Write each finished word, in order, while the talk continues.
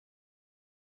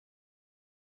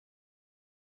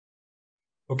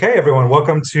Okay, everyone,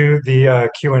 welcome to the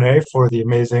Q&A for the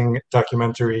amazing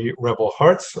documentary Rebel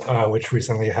Hearts, which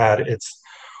recently had its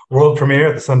world premiere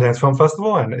at the Sundance Film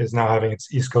Festival and is now having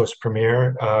its East Coast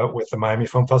premiere with the Miami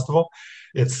Film Festival.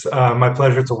 It's my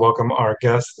pleasure to welcome our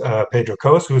guest, Pedro,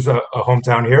 who's a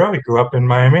hometown hero. He grew up in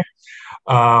Miami.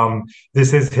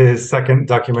 This is his second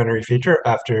documentary feature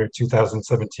after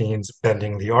 2017's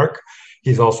Bending the Arc.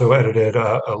 He's also edited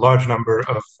a large number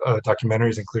of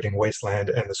documentaries, including Wasteland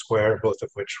and The Square, both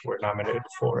of which were nominated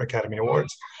for Academy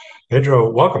Awards. Pedro,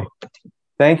 welcome.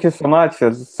 Thank you so much.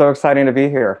 It's so exciting to be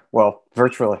here. Well,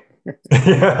 virtually.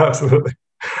 Yeah, absolutely.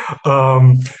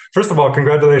 First of all,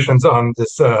 congratulations on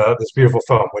this beautiful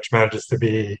film, which manages to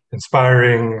be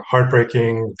inspiring,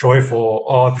 heartbreaking, joyful,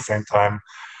 all at the same time.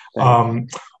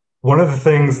 One of the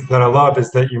things that I love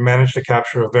is that you managed to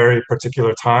capture a very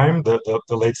particular time, the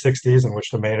late 60s, in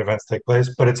which the main events take place,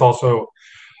 but it's also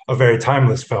a very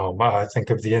timeless film. I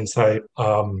think of the insight,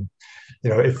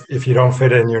 if you don't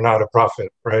fit in, you're not a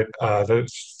prophet, right?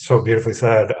 That's so beautifully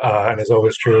said, and is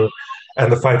always true.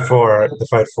 And the fight for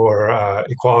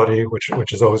equality,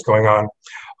 which is always going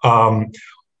on.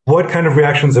 What kind of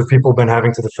reactions have people been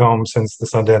having to the film since the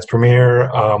Sundance premiere?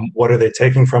 What are they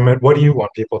taking from it? What do you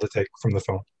want people to take from the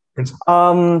film?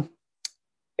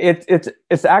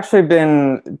 It's actually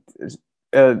been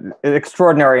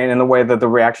extraordinary in the way that the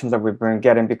reactions that we've been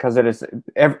getting, because it is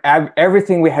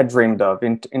everything we had dreamed of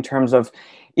in terms of,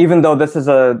 even though this is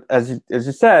as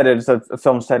you said, it's a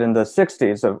film set in the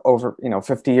 60s, of over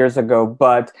 50 years ago,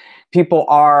 but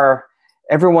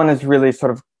everyone is really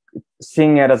sort of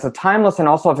seeing it as a timeless and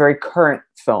also a very current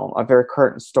film, a very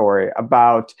current story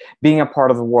about being a part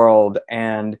of the world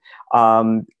and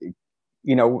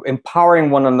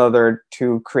empowering one another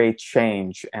to create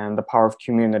change and the power of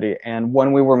community. And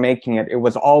when we were making it, it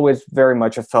was always very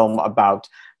much a film about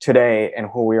today and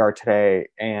who we are today,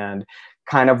 and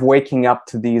kind of waking up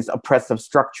to these oppressive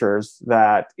structures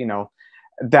that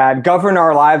that govern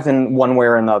our lives in one way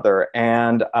or another,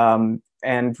 and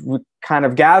kind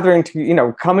of gathering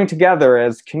to coming together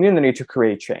as community to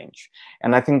create change.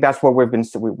 And I think that's what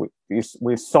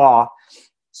we saw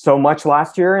so much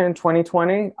last year in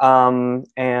 2020,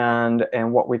 and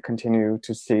what we continue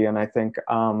to see. And I think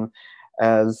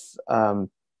as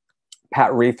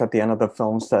Pat Reef at the end of the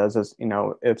film says,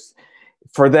 it's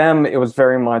for them, it was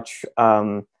very much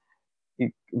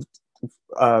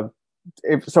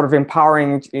sort of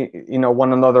empowering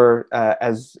one another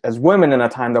as women, in a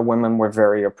time that women were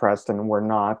very oppressed and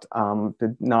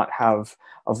did not have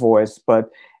a voice. But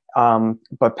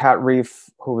Pat Reef,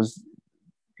 who was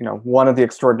one of the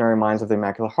extraordinary minds of the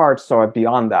Immaculate Heart, saw it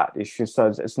beyond that. She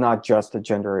says it's not just a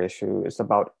gender issue, it's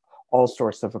about all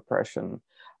sorts of oppression,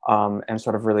 and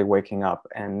sort of really waking up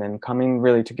and then coming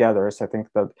really together. So I think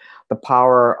that the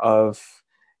power of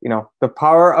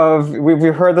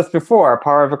we've heard this before,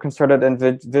 power of a concerted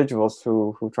individuals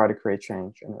who try to create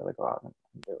change and really go out and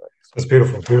do it. It's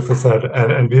beautifully said,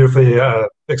 and beautifully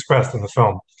expressed in the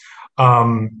film.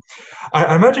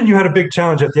 I imagine you had a big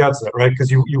challenge at the outset, right?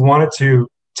 Because you wanted to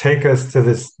take us to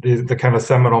the kind of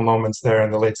seminal moments there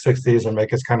in the late 60s and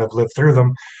make us kind of live through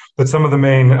them. But some of the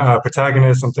main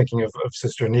protagonists, I'm thinking of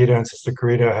Sister Anita and Sister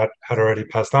Carita, had already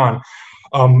passed on.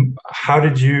 How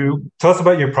did you tell us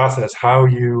about your process, how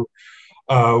you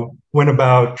went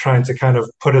about trying to kind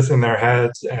of put us in their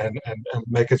heads and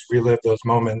make us relive those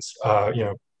moments,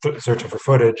 searching for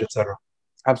footage, etc.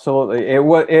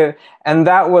 Absolutely. And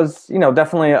that was,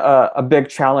 definitely a big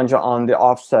challenge on the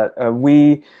offset.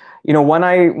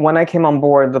 When I came on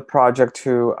board the project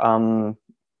to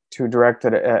direct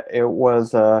it, it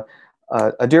was a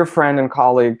dear friend and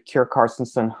colleague, Kier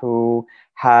Carstensen, who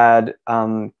had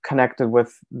connected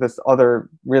with this other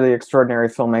really extraordinary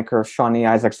filmmaker, Shawnee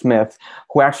Isaac-Smith,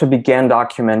 who actually began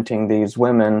documenting these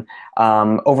women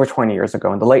over 20 years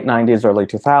ago, in the late 90s, early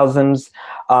 2000s.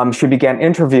 She began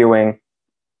interviewing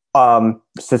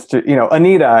Sister,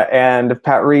 Anita and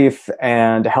Pat Reef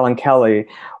and Helen Kelly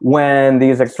when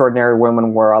these extraordinary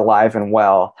women were alive and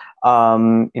well.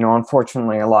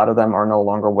 Unfortunately, a lot of them are no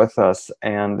longer with us,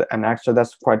 and actually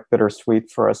that's quite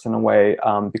bittersweet for us in a way,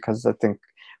 because I think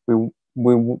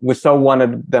we so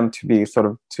wanted them to be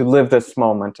to live this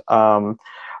moment,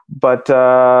 but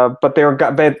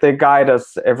they guide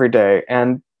us every day.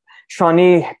 And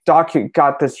Shawnee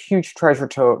got this huge treasure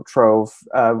trove.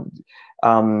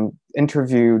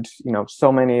 Interviewed,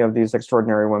 so many of these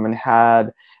extraordinary women,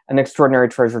 had an extraordinary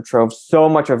treasure trove. So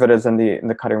much of it is in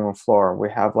the cutting room floor. We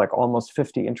have like almost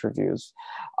 50 interviews,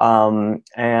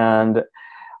 and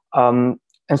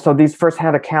so these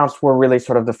firsthand accounts were really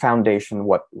sort of the foundation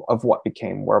of what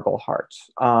became Wearable Hearts.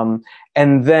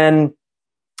 And then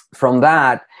from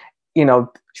that,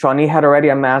 Shawnee had already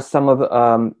amassed some of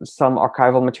the, some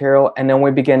archival material, and then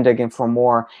we began digging for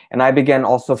more. And I began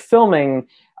also filming.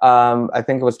 I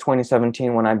think it was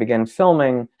 2017 when I began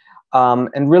filming,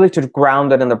 and really to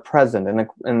ground it in the present,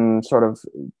 in sort of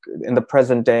in the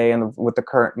present day, and with the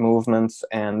current movements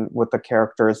and with the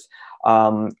characters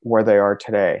where they are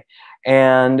today.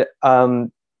 And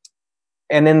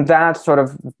in that sort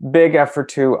of big effort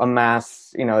to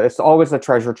amass, it's always a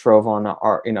treasure trove on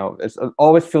our, it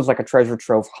always feels like a treasure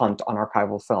trove hunt on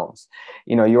archival films.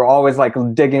 You're always like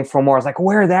digging for more. It's like,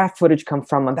 where did that footage come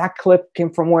from? And that clip came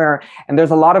from where? And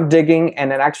there's a lot of digging,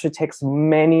 and it actually takes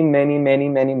many, many, many,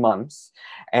 many months.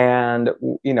 And,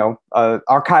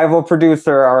 archival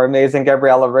producer, our amazing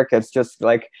Gabriella Ricketts, just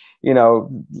like,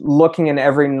 looking in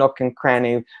every nook and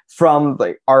cranny, from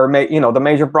the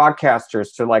major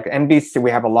broadcasters to like NBC. We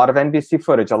have a lot of NBC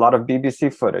footage, a lot of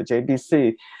BBC footage,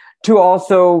 ABC, to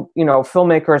also,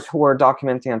 filmmakers who were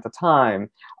documenting at the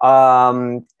time,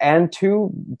 and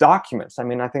to documents. I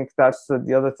mean, I think that's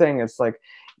the other thing. It's like,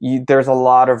 there's a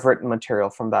lot of written material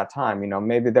from that time.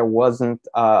 Maybe there wasn't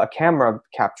a camera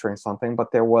capturing something,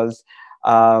 but there was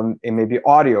it may be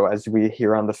audio, as we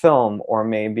hear on the film, or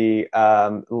maybe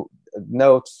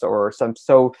notes or some.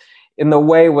 So in the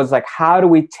way was like, how do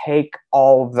we take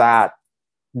all that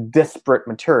disparate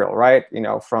material, right?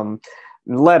 From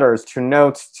letters to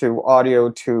notes to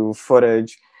audio to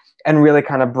footage, and really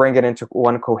kind of bring it into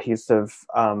one cohesive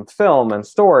film and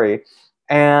story.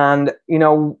 And,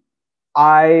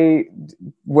 I,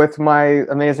 with my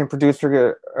amazing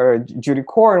producer, Judy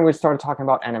Corrin, we started talking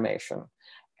about animation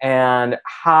and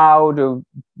how to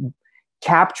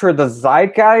capture the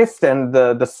zeitgeist and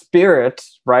the spirit,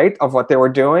 right, of what they were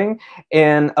doing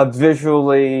in a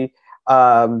visually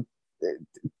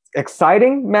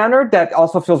exciting manner that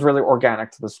also feels really organic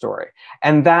to the story.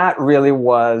 And that really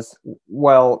was,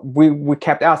 well, we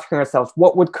kept asking ourselves,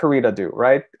 what would Karita do,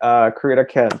 right? Karita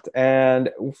Kent. And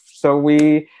so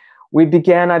I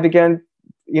began,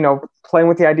 playing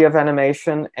with the idea of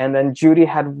animation. And then Judy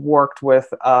had worked with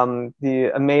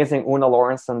the amazing Una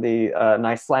Lorentzen, an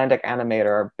Icelandic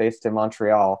animator based in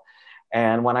Montreal.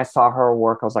 And when I saw her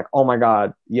work, I was like, oh my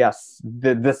God, yes,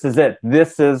 this is it.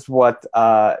 This is what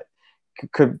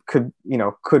could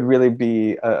really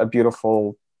be a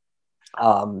beautiful,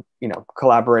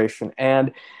 collaboration.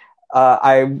 And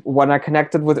when I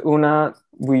connected with Una,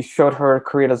 we showed her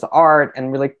Karita's art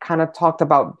and really kind of talked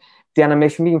about the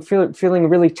animation being feeling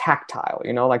really tactile,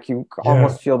 like you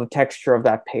almost feel the texture of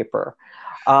that paper.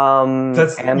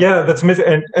 That's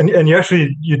amazing. And you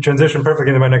transitioned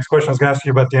perfectly into my next question. I was going to ask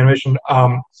you about the animation.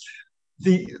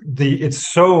 It's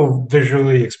so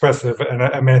visually expressive, and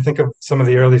I mean, I think of some of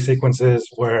the early sequences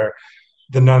where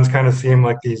the nuns kind of seem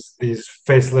like these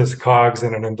faceless cogs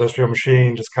in an industrial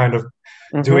machine, just kind of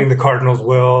doing the cardinal's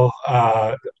will,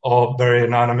 all very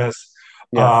anonymous.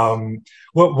 Yes.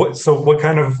 What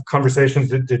kind of conversations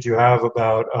did you have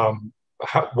about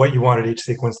what you wanted each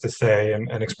sequence to say and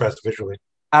express visually?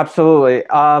 Absolutely.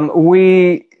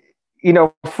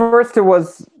 First it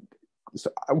was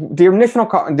the initial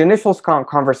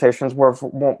conversations were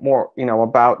more,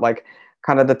 about like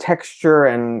kind of the texture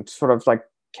and sort of like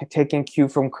taking cue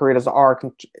from Karita's art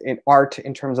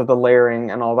in terms of the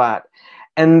layering and all that.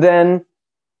 And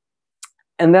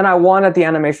then I wanted the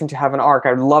animation to have an arc.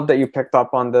 I love that you picked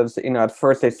up on this. At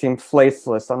first they seemed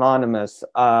faceless, anonymous,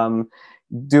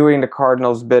 doing the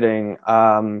cardinal's bidding.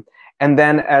 And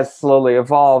then as slowly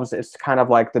evolves, it's kind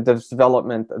of like the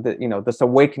development, this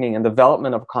awakening and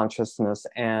development of consciousness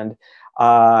and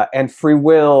free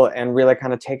will, and really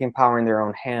kind of taking power in their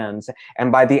own hands.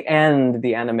 And by the end,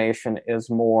 the animation is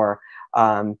more,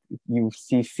 you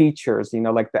see features,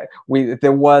 like that.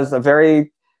 There was a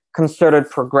very concerted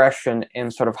progression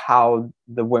in sort of how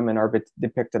the women are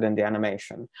depicted in the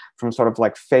animation, from sort of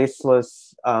like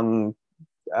faceless, almost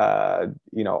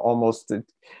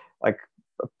like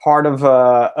part of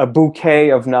a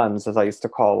bouquet of nuns, as I used to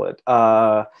call it,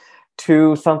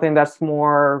 to something that's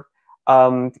more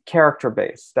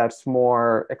character-based, that's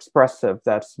more expressive,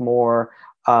 that's more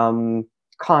there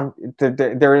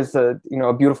is a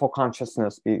beautiful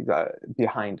consciousness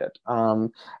behind it,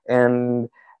 and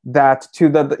that to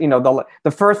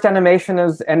the first animation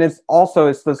is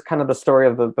this kind of the story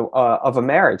of of a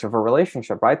marriage, of a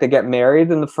relationship, right? They get married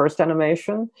in the first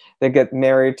animation. They get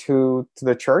married to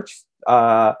the church,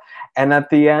 and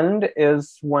at the end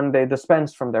is when they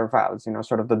dispense from their vows.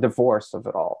 Sort of the divorce of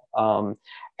it all.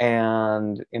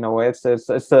 And it's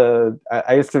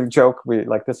I used to joke,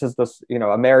 this is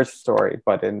a marriage story,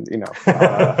 but in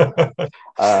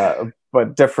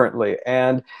but differently.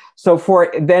 And so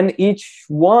for then each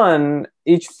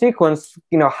sequence,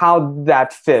 how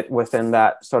that fit within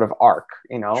that sort of arc,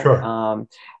 Sure.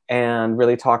 and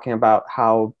really talking about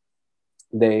how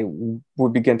they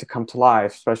would begin to come to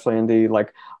life, especially in the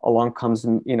like along comes,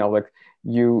 like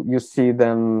you see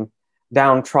them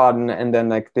downtrodden, and then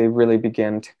like they really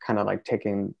begin to kind of like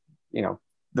taking,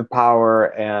 the power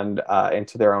and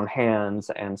into their own hands,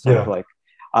 and sort of Yeah. like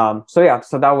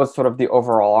so that was sort of the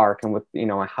overall arc, and with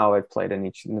how it played in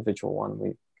each individual one. We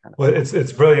kind of Well,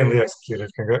 it's brilliantly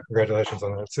executed. Congratulations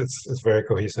on it. It's very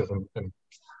cohesive and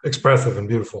expressive and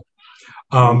beautiful.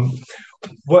 Um,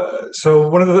 so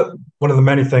one of the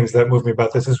many things that moved me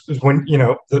about this is when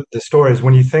the stories,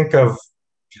 when you think of,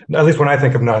 at least when I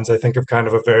think of nuns, I think of kind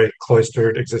of a very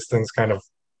cloistered existence, kind of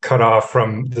cut off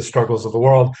from the struggles of the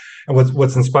world. And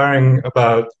what's inspiring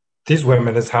about these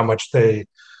women is how much they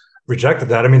rejected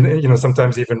that. I mean,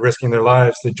 sometimes even risking their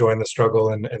lives to join the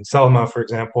struggle in Selma, for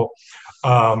example.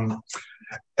 Um,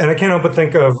 and I can't help but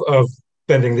think of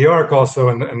bending the arc also,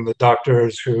 and the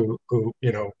doctors who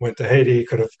went to Haiti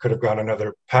could have gone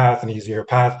another path, an easier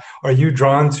path. Are you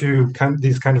drawn to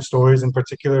these kind of stories in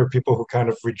particular, people who kind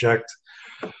of reject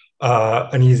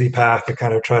an easy path to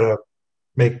kind of try to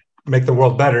make the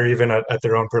world better, even at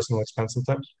their own personal expense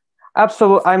sometimes?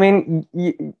 Absolutely. I mean,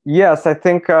 yes, I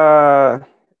think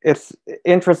it's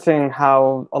interesting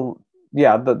how,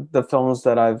 the films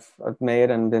that I've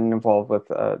made and been involved with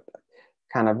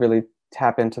kind of really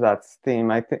tap into that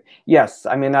theme. I think, yes,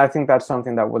 I mean, I think that's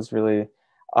something that was really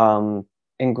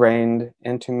ingrained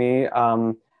into me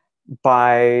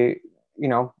by,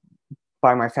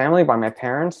 by my family, by my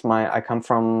parents. I come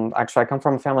from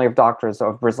a family of doctors,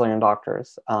 of Brazilian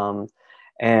doctors.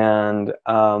 And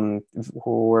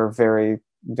who were very,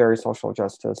 very social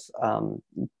justice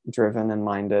driven and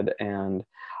minded. And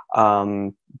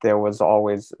there was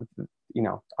always,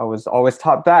 I was always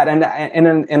taught that,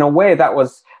 and in a way that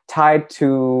was tied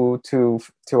to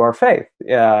our faith.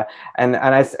 Yeah, and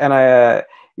I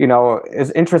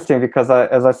is interesting because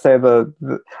as I say, the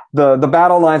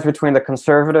battle lines between the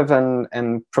conservative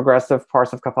and progressive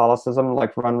parts of Catholicism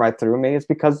like run right through me. Is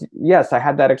because yes, I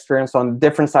had that experience on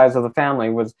different sides of the family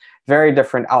with very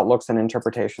different outlooks and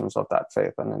interpretations of that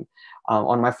faith. And then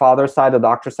on my father's side, the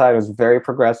doctor side, was very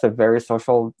progressive, very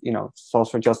social,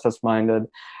 social justice minded,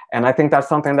 and I think that's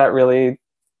something that really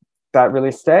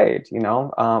stayed.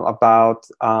 About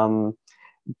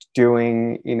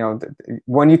doing,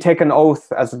 when you take an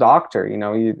oath as a doctor,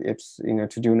 it's,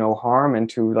 to do no harm and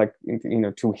to like,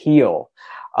 to heal.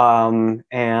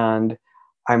 And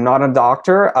I'm not a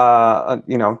doctor,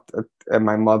 and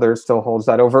my mother still holds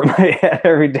that over my head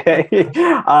every day.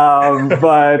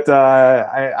 But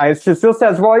she still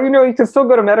says, well, you can still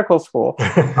go to medical school.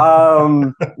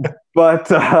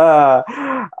 But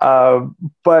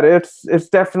it's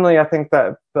definitely, I think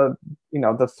that the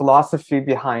philosophy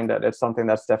behind it is something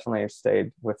that's definitely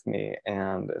stayed with me,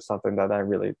 and it's something that I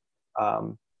really I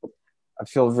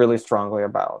feel really strongly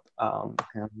about.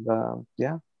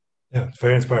 Yeah. Yeah, it's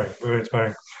very inspiring. Very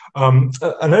inspiring.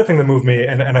 Another thing that moved me,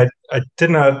 and I did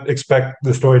not expect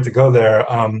the story to go there,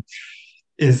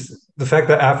 is the fact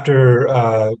that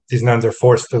after these nuns are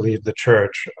forced to leave the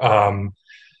church,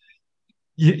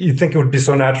 you think it would be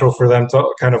so natural for them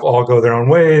to kind of all go their own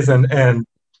ways, and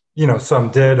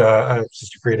some did.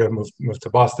 Sister Greta moved to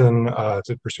Boston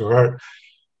to pursue art,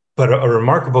 but a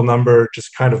remarkable number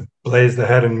just kind of blazed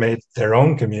ahead and made their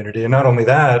own community, and not only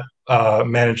that,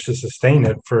 managed to sustain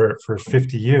it for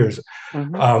 50 years.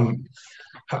 Mm-hmm.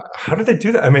 How did they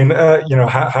do that? I mean,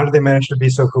 how did they manage to be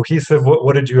so cohesive?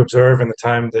 What did you observe in the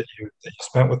time that you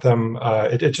spent with them?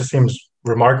 It just seems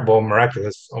remarkable,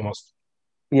 miraculous, almost.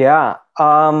 Yeah,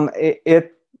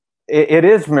 it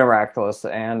is miraculous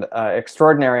and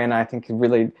extraordinary, and I think it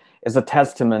really is a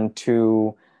testament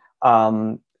to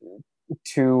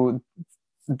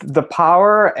the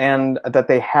power and that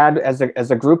they had as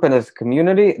a group and as a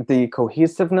community, the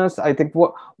cohesiveness. I think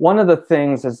one of the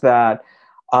things is that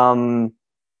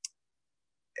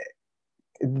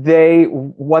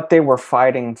what they were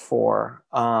fighting for,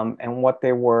 and what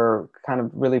they were kind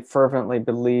of really fervently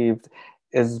believed,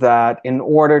 is that in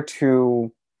order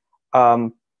to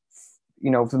live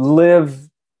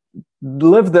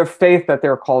their faith that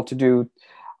they're called to do,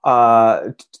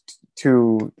 to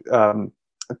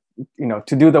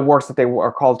do the works that they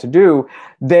are called to do,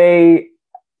 they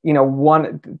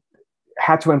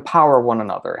had to empower one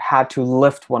another, had to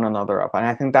lift one another up. And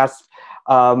I think that's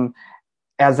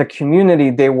as a community,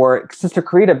 Sister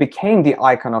Carita became the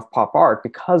icon of pop art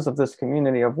because of this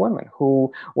community of women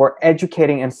who were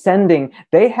educating and sending.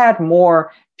 They had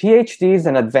more PhDs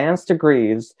and advanced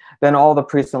degrees than all the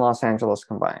priests in Los Angeles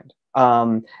combined.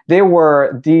 They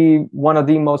were one of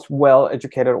the most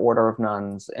well-educated order of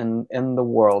nuns in the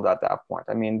world at that point.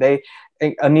 I mean,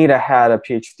 Anita had a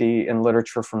PhD in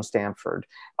literature from Stanford.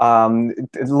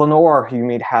 Lenore, who you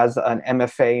meet, has an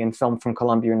MFA in film from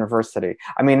Columbia University.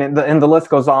 I mean, and the list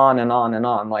goes on and on and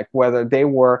on. Like whether they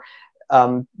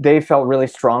felt really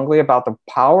strongly about the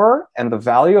power and the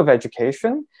value of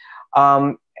education,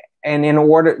 and in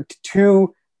order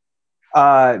to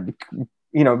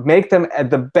make them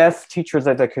the best teachers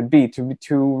that they could be,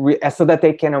 so that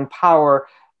they can empower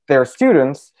their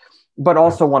students, but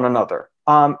also one another.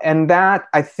 And that,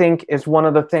 I think, is one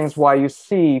of the things why you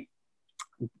see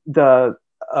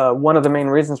one of the main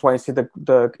reasons why you see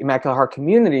the Immaculate Heart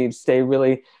community stay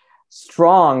really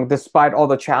strong despite all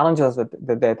the challenges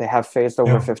that they have faced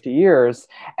over 50 years.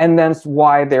 And that's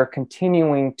why they're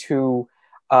continuing to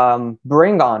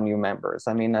bring on new members.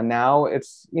 I mean, and now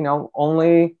it's,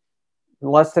 only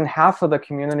less than half of the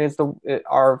communities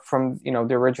are from,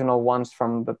 the original ones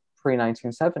from the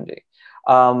pre-1970.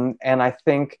 And I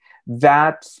think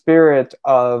that spirit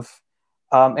of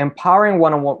empowering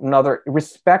one another,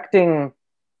 respecting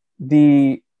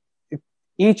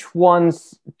each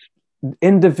one's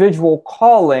individual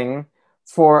calling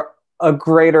for a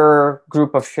greater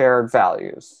group of shared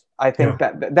values. I think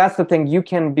that's the thing. You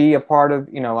can be a part of,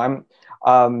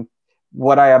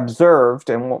 what I observed,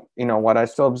 and what I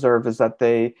still observe, is that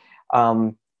they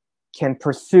can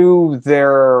pursue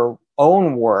their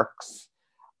own works,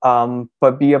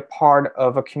 but be a part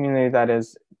of a community that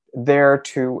is there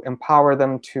to empower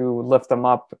them, to lift them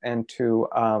up, and to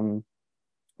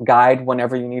guide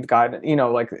whenever you need guidance.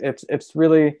 It's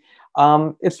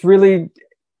really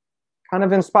kind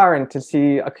of inspiring to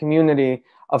see a community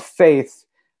of faith,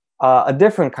 a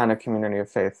different kind of community of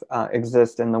faith,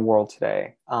 exist in the world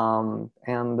today. And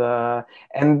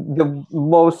the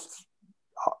most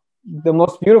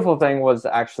beautiful thing was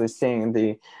actually seeing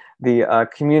the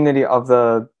community of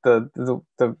the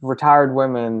retired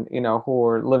women, who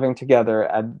were living together.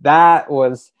 And that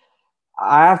was,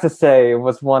 I have to say, it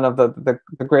was one of the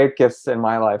great gifts in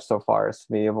my life so far, is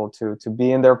to be able to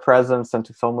be in their presence and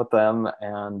to film with them.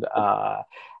 And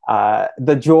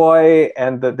the joy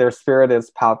and their spirit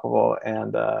is palpable.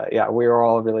 And we were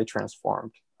all really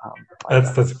transformed.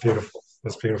 That's beautiful.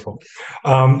 That's beautiful.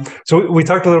 So we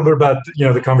talked a little bit about,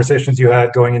 the conversations you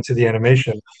had going into the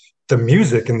animation. The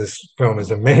music in this film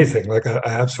is amazing. Like I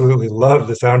absolutely love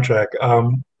the soundtrack.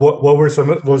 What was some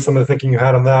of the thinking you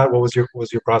had on that? What was your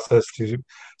process to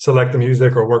select the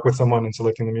music or work with someone in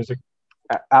selecting the music?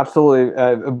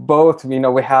 Absolutely, both. We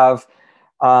have,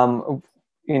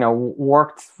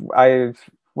 worked.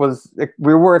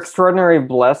 We were extraordinarily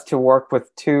blessed to work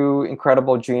with two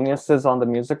incredible geniuses on the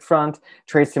music front.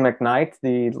 Tracy McKnight,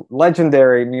 the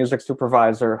legendary music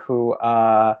supervisor, who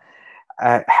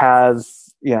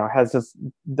has just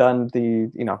done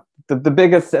the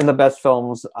biggest and the best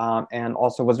films, and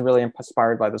also was really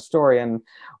inspired by the story, and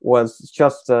was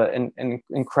just an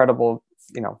incredible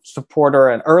supporter,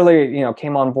 and early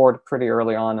came on board pretty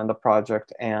early on in the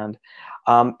project. And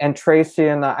Tracy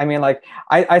and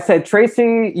I said,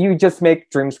 Tracy, you just make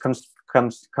dreams come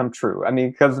true. I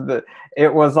mean, because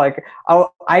it was like,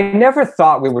 I never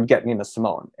thought we would get Nina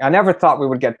Simone. I never thought we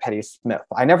would get Patti Smith.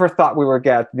 I never thought we would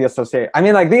get the Association. I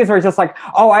mean, these were just like,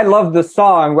 oh, I love this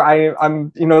song.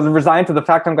 I'm resigned to the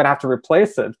fact I'm going to have to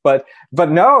replace it. But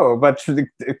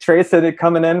Tracy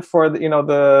coming in for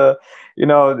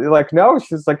no,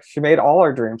 she's like, she made all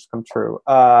our dreams come true.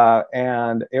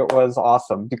 And it was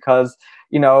awesome because,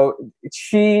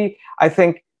 she, I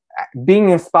think, being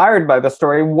inspired by the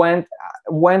story, went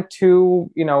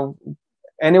to,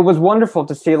 and it was wonderful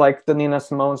to see the Nina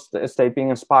Simone estate being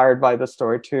inspired by the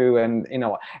story too. And,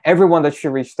 everyone that she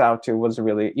reached out to was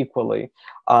really equally,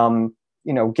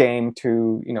 game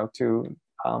to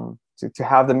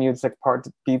have the music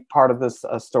be part of this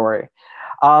story.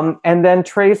 And then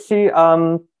Tracy,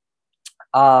 when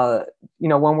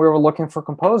we were looking for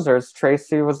composers,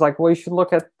 Tracy was like, well, you should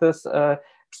look at this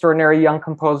extraordinary young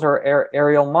composer,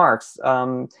 Ariel Marks.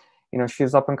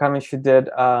 She's up and coming. She did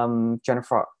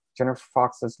Jennifer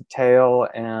Fox's The Tale,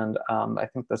 and I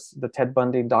think the Ted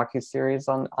Bundy docuseries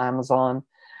on Amazon.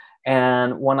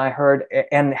 And when I heard,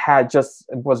 and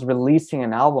was releasing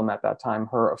an album at that time,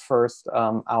 her first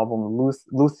album,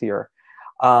 Luthier.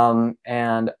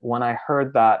 And when I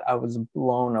heard that, I was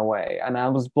blown away, and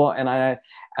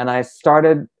I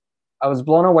started I was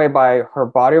blown away by her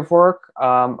body of work,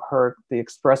 the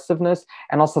expressiveness,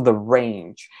 and also the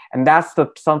range. And that's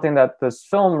something that this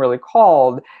film really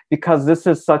called, because this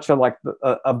is such a like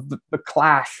the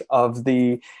clash of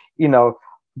the, you know,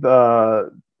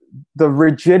 the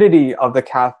rigidity of the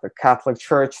Catholic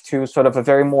Church to sort of a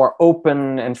very more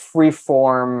open and free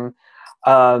form,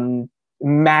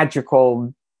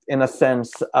 magical, in a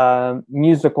sense,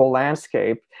 musical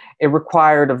landscape. It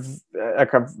required a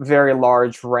very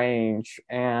large range,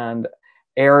 and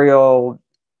Ariel,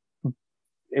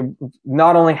 it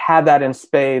not only had that in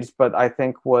spades, but I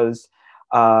think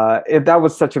that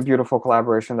was such a beautiful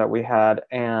collaboration that we had,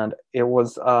 and it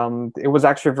was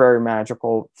actually very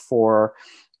magical for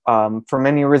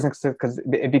many reasons, because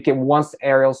it became, once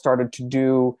Ariel started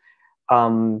to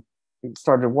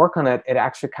work on it, it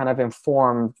actually kind of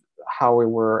informed how we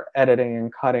were editing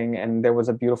and cutting, and there was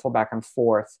a beautiful back and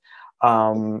forth.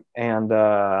 Yeah,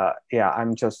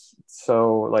 I'm just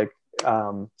so like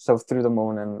so through the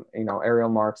moon, and Ariel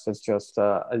Marks is just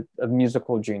a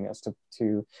musical genius,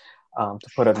 to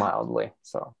put it mildly.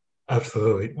 So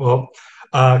Absolutely. Well,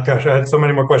 gosh, I had so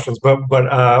many more questions, but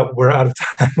we're out of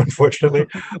time, unfortunately.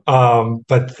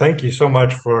 But thank you so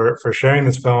much for sharing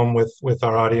this film with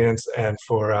our audience, and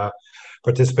for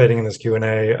participating in this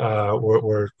Q&A.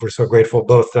 We're so grateful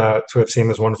both to have seen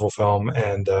this wonderful film,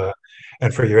 and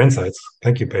for your insights.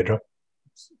 Thank you, Pedro.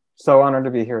 So honored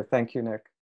to be here. Thank you, Nick.